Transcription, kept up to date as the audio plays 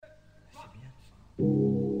You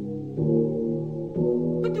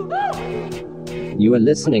are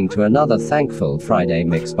listening to another Thankful Friday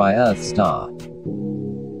mix by Earthstar.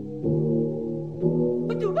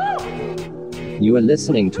 You are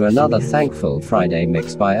listening to another Thankful Friday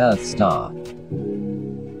mix by Earthstar.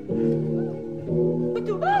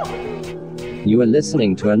 You are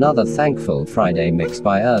listening to another Thankful Friday mix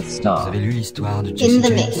by Earthstar. Vous avez lu l'histoire de Jesse In the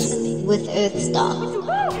James? mix with Earthstar.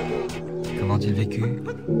 Comment a-t-il vécu?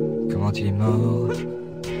 Comment il est mort?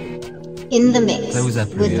 In the mix Ça vous a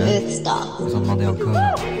plu, with hein? Earthstar. Vous en demandez encore?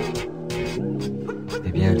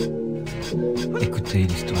 Eh bien, écoutez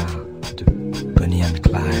l'histoire de Bonnie and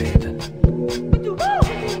Clyde.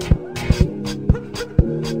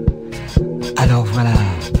 Alors voilà,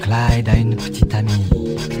 Clyde a une petite amie.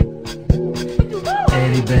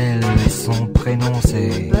 Elle est belle et son prénom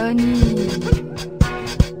c'est Bonnie.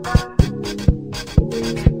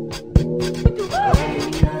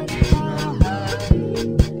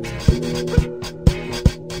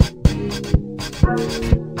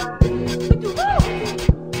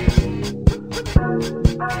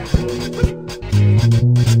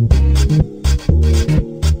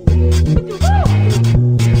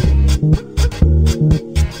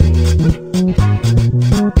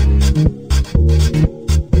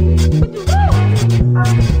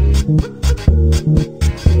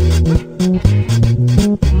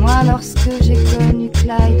 Moi, lorsque j'ai connu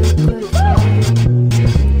Clyde autrefois,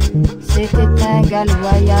 c'était un gars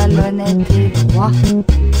loyal, honnête et droit.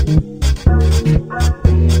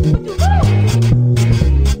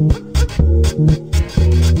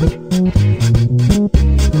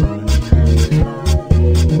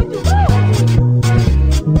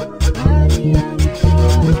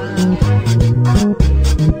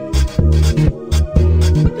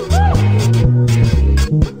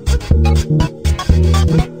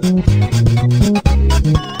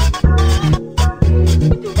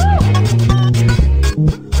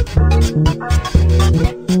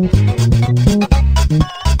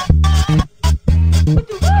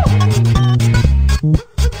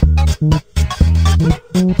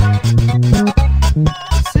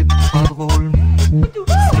 C'est pas drôle,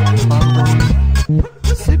 c'est pas drôle,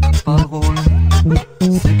 c'est pas drôle,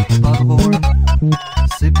 c'est pas drôle,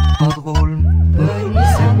 c'est pas drôle,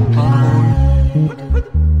 c'est pas drôle.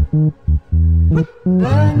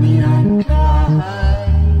 Bonnie and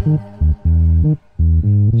Clyde.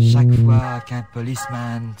 Chaque fois qu'un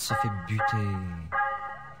policeman se fait buter,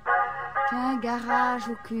 Qu'un garage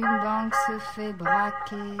ou qu'une banque se fait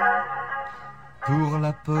braquer. pour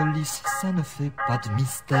la police ça ne fait pas de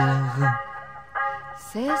mystère.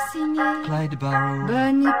 C'est signé Clyde Barrow,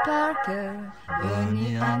 Bonnie Parker,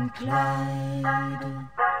 Bonnie and Clyde.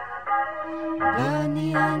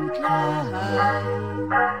 Bonnie and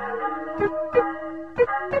Clyde.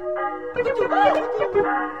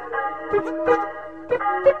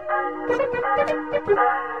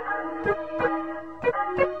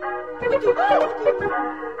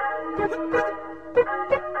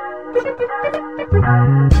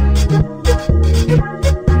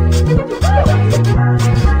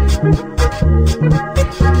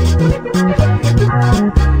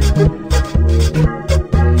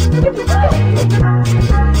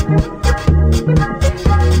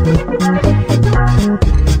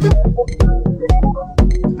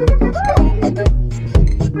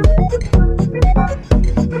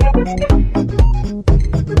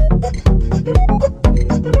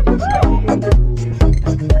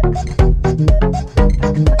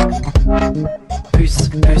 Puce,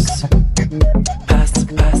 puce, passe,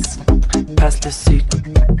 passe, passe le sucre.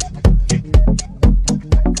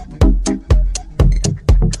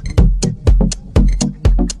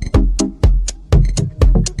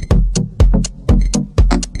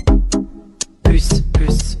 Puce,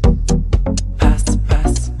 puce, passe,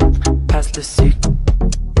 passe, passe le sucre.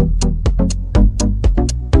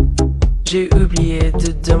 J'ai oublié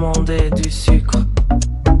de demander du sucre.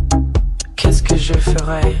 Qu'est-ce que je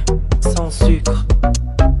ferais sans sucre?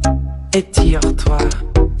 Étire-toi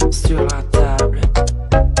sur la table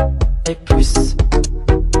et pousse.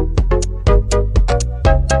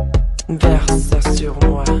 Verse ça sur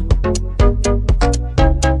moi.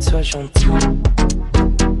 Sois gentil.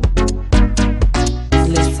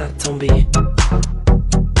 Laisse ça tomber.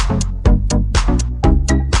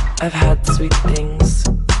 I've had sweet things.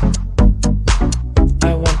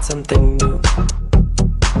 I want something new.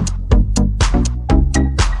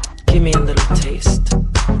 Give me a little taste.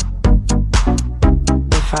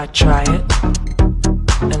 If I try it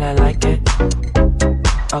and I like it,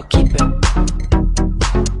 I'll keep it.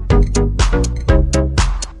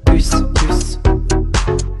 Puce, puce,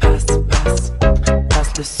 passe, passe,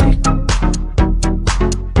 passe le sucre.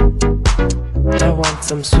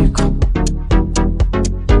 comme sucre.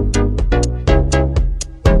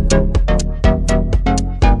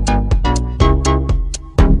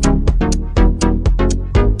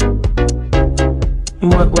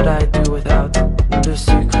 What would I do without le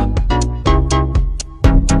sucre?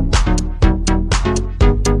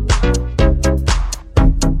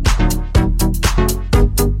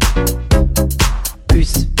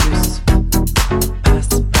 Puce, puce, passe,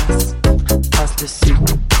 passe, passe le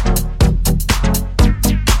sucre.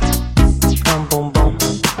 Un bonbon.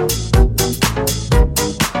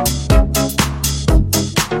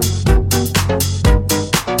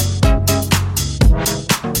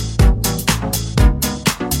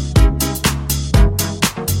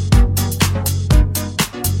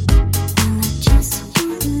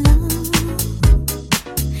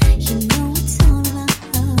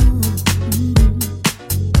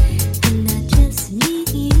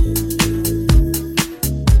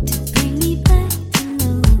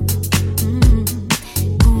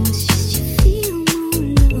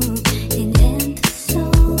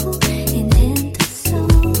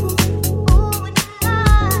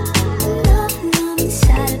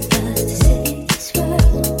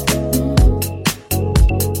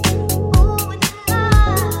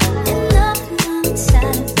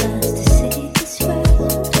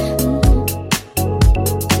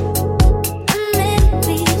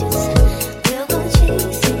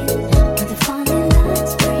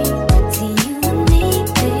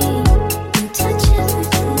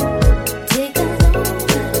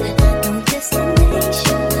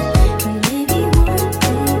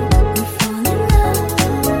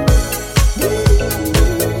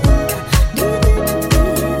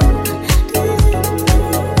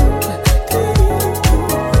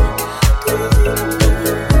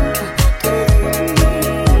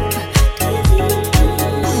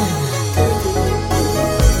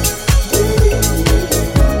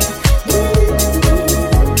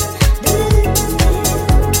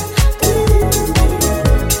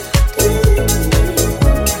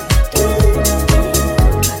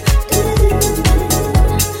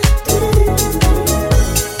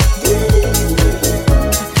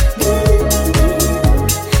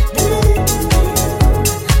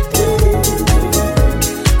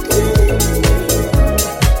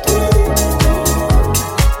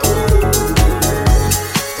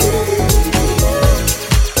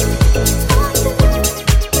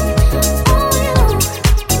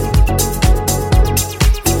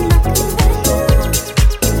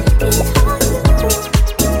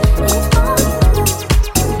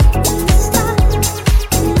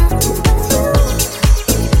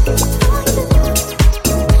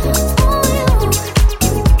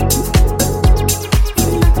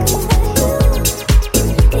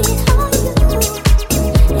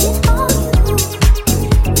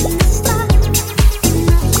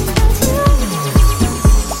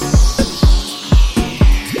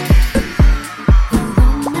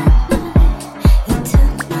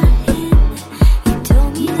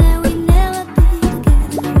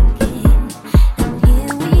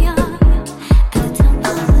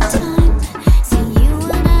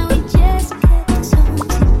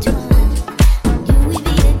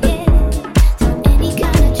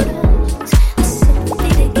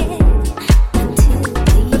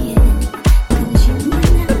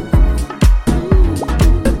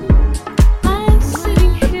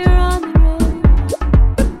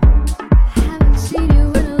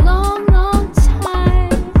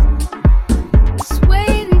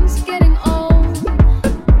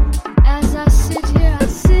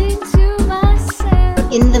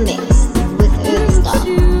 In the mix with Earthstar.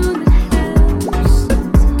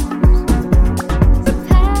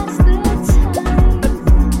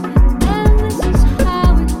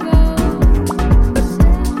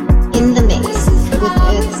 In the mix with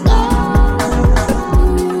Earthstar.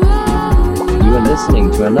 You are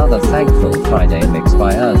listening to another Thankful Friday mix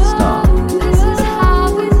by Earthstar.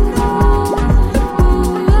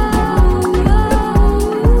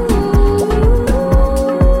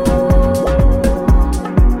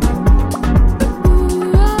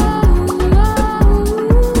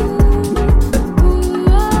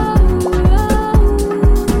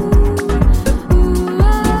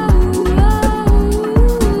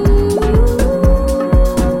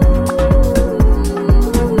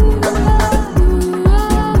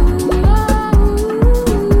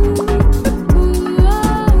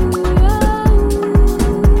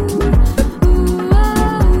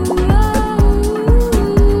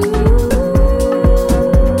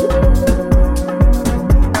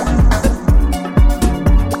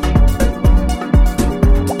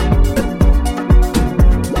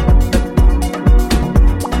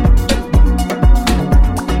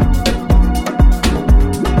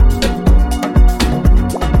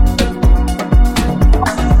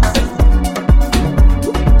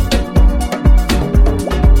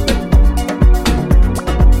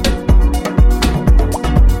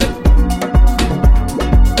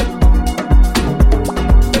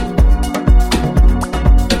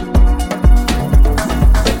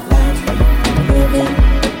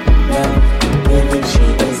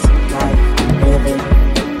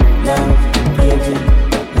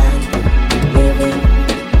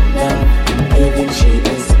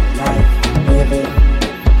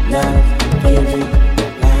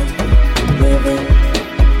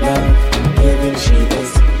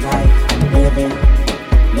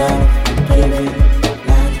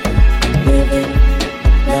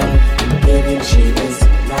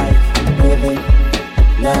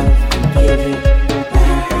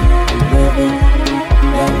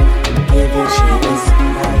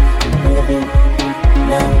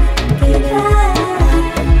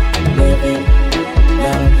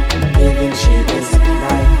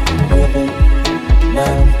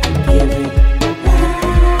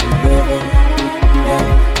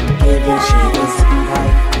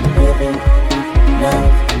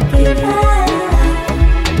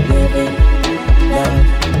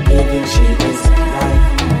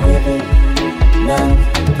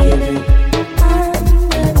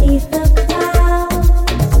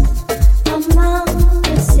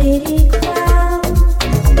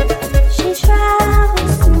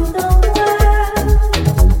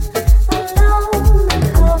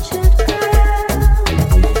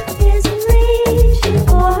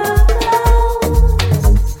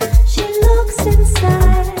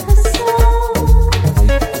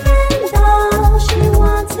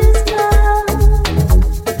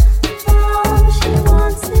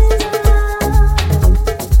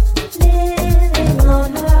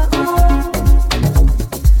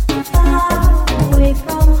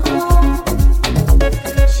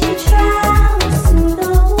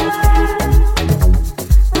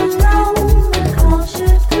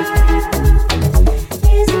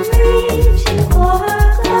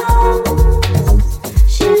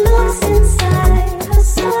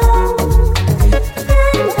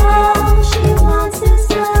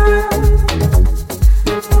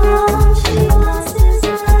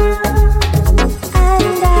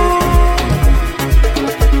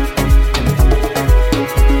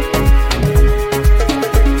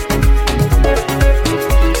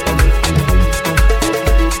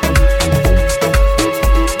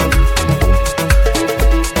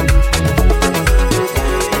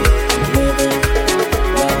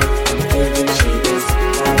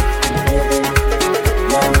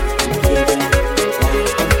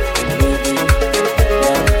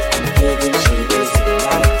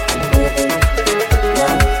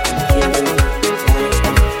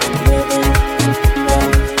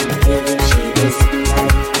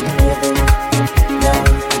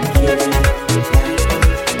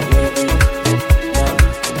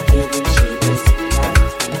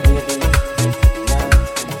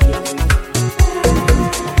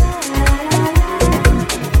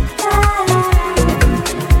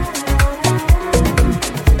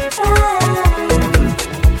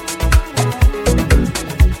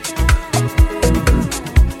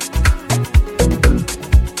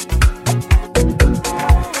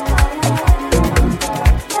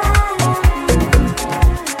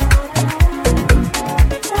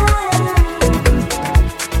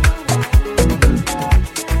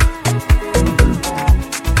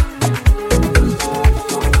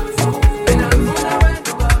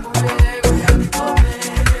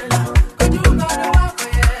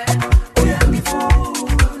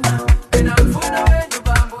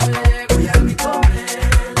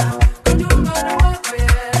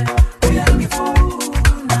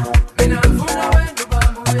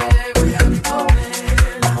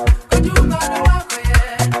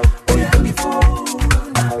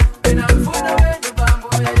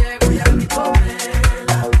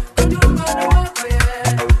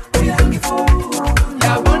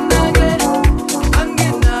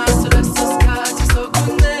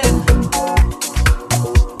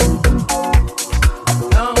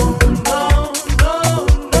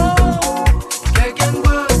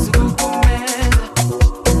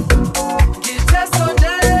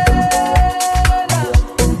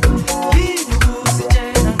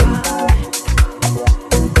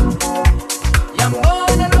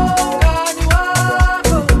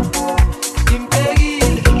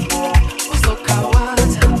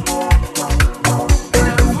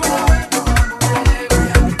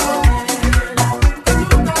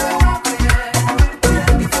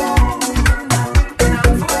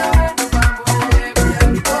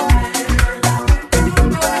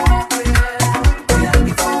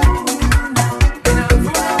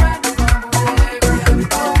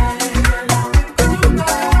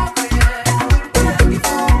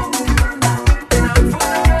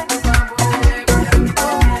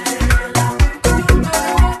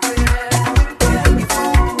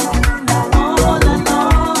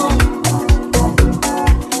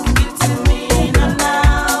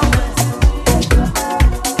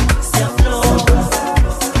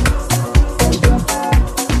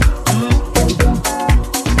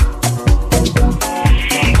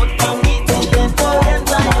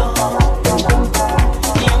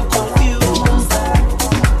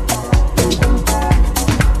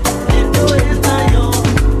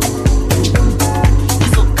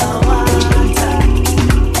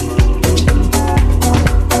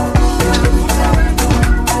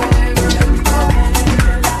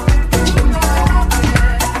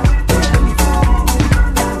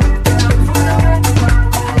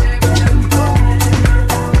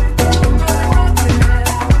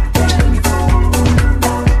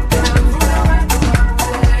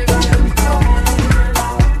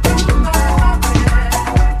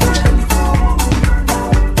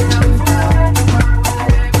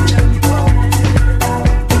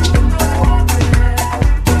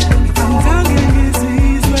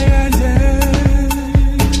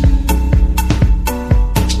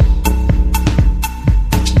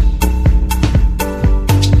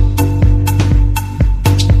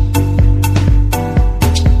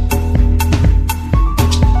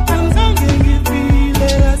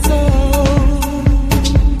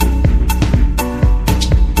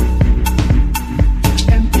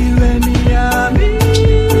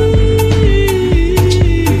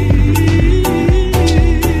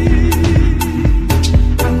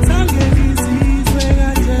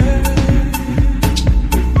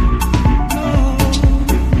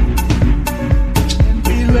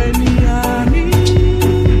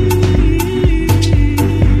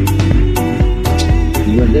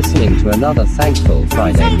 another Thankful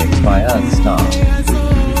Friday mix by Earthstar.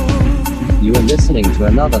 You are listening to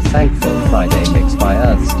another Thankful Friday mix by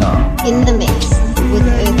Earthstar. In the mix with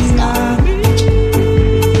Earthstar.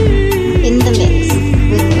 In the mix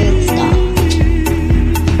with Earthstar.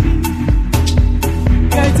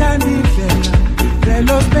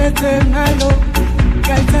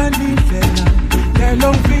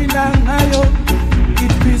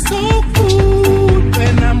 It feels so good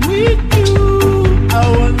when I'm with you. I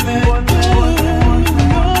won't let go.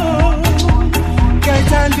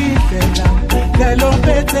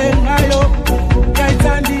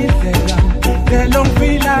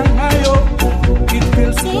 It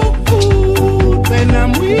feels so good when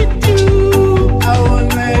I'm with you. I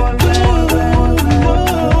won't let go.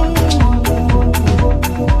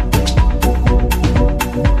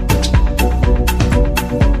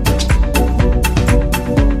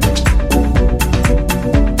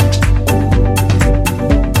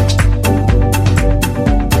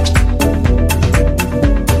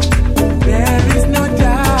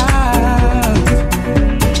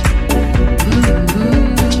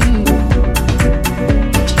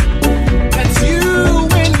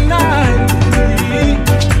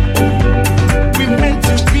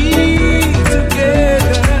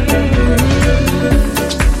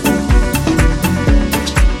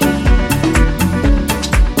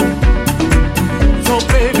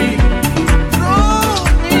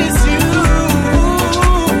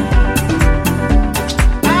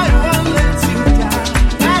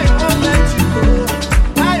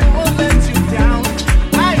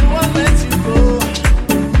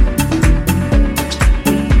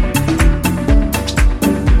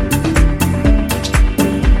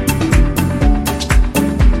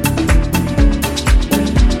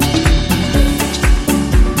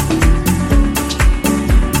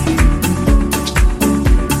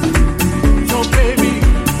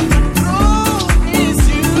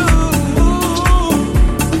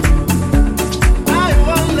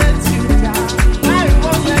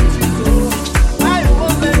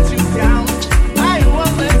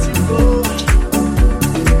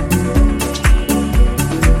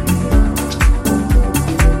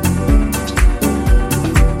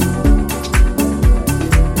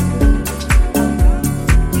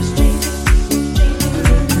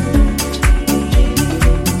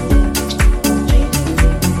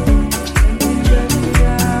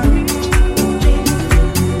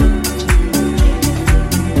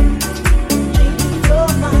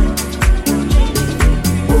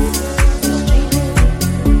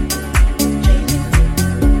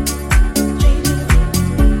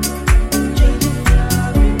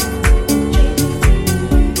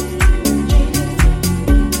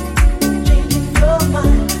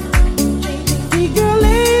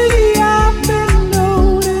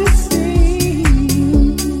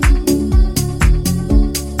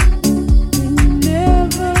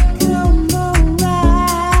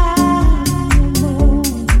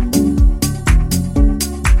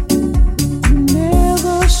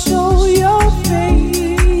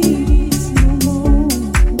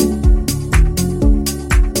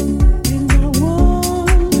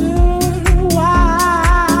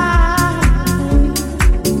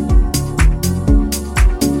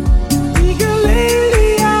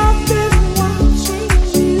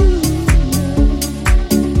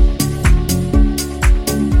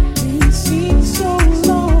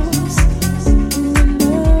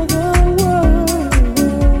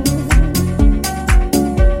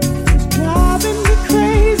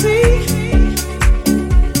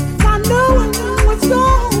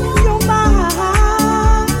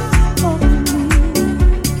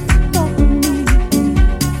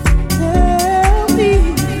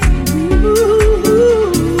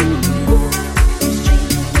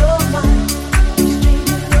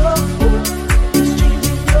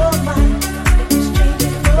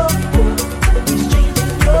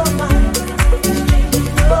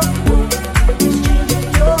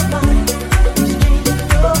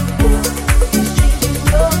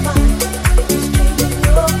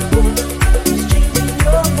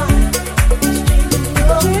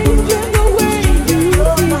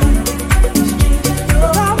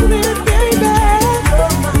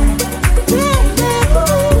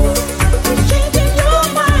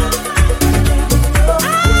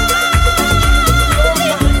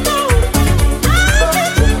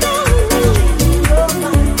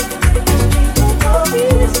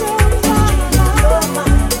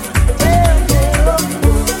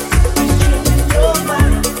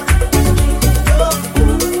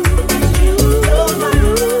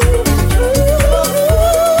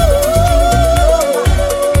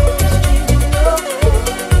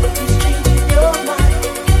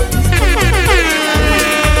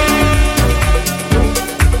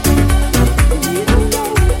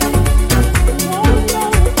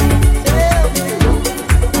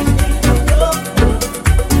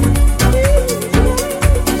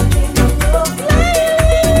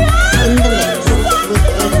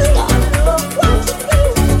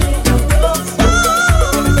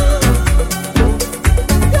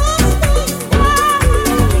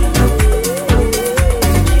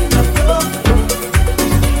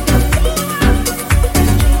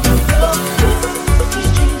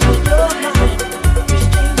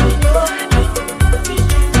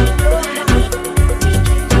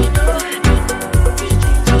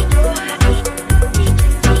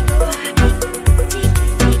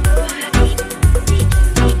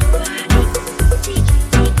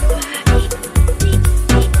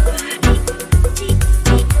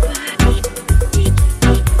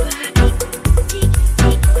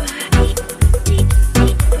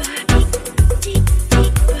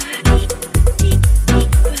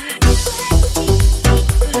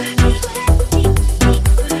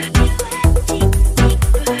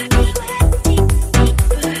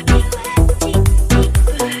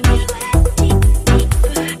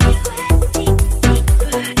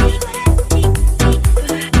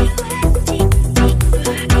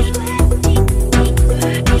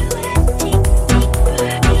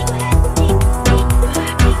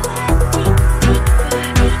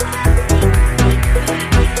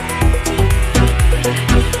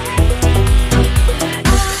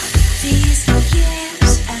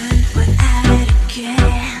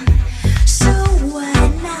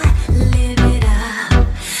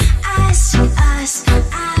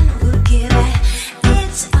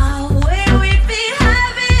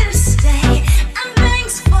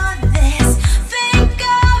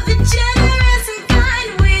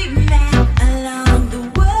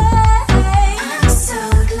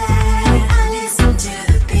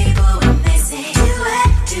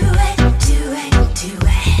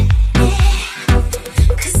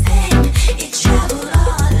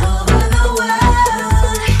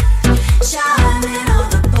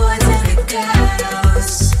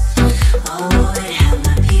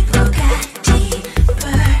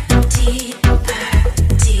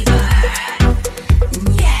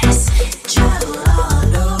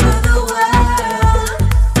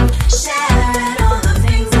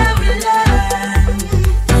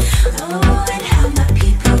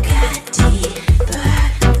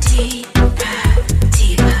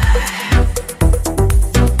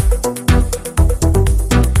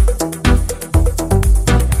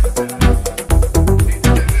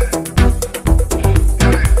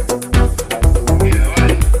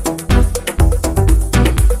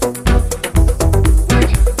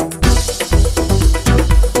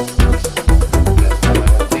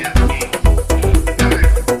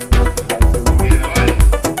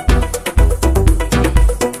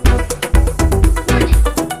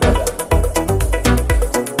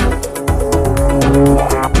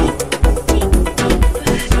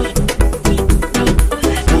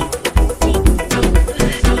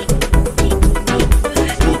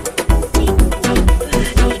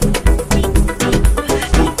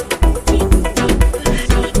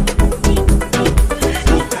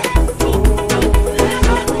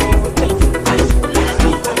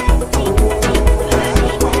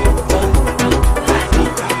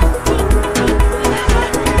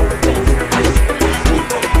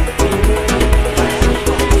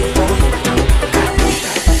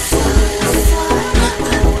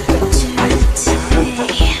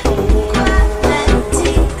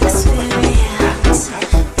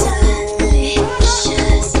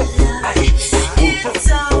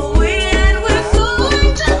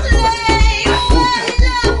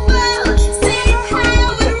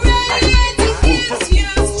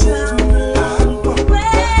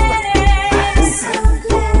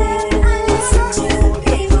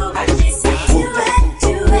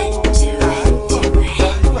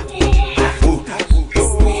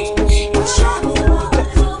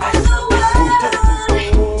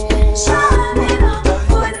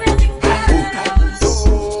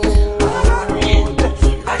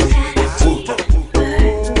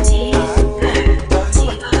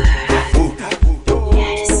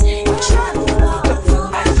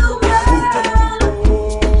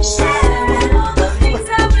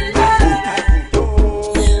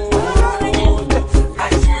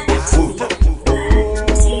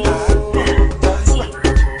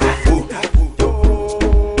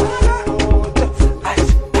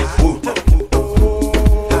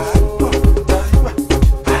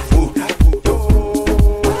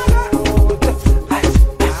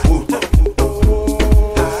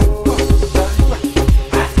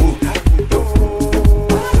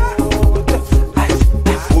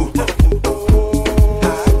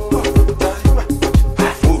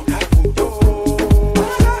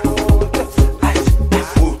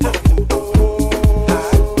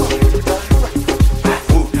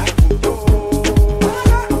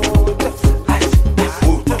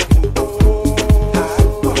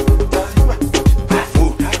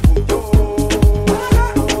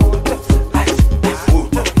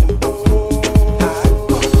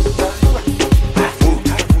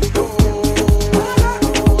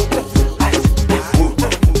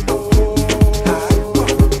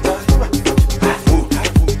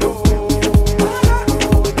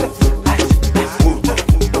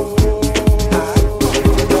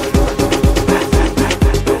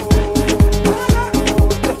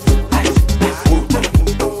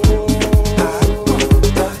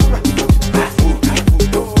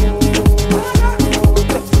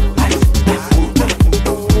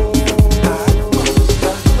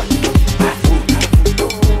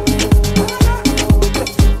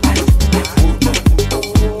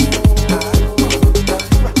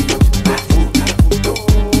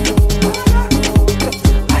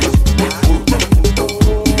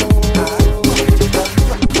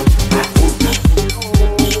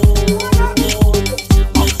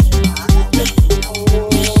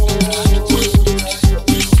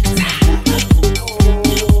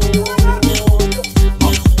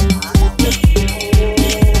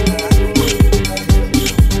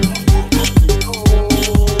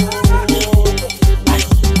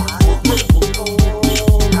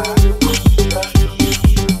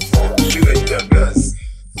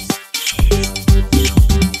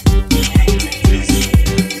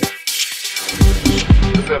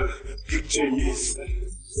 In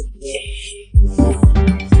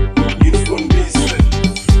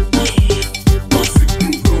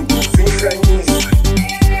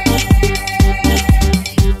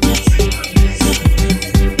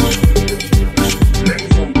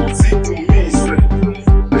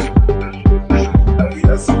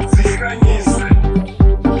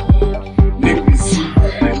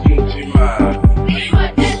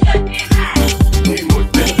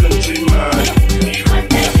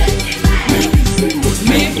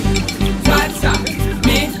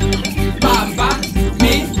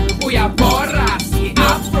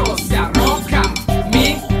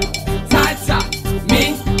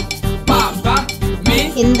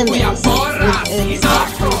the mix with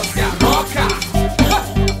Earthstar.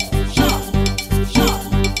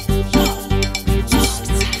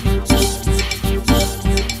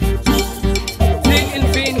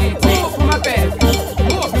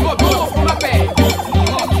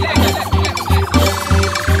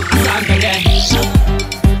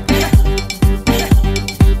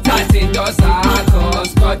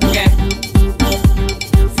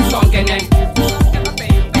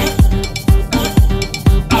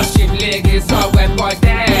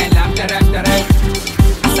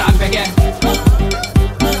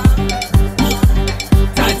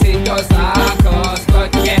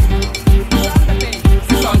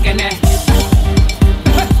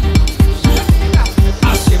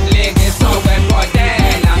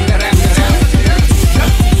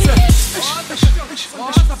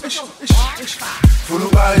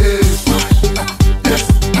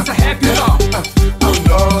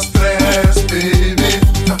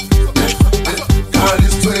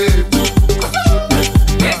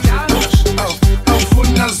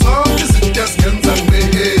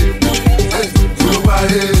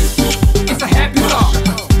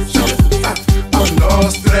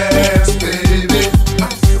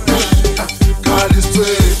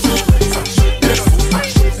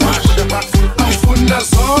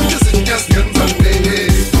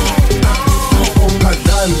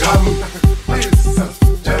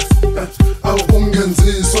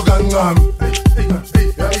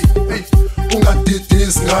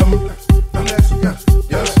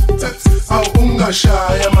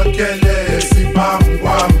 Shaya makele sibam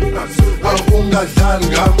wam awungadlali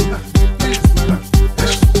ngam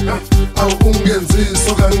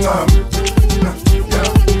awungenziso kancam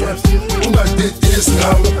ungadidisi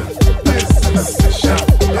ngam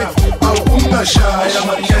awungashaya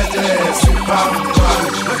makele sibam wam.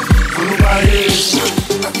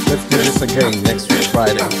 Let's do this again next week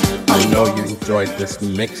Friday. I know you enjoyed this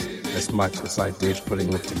mix as much as I did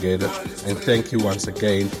putting it together, and thank you once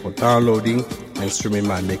again for downloading and streaming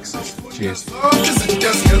my mixes. Cheers.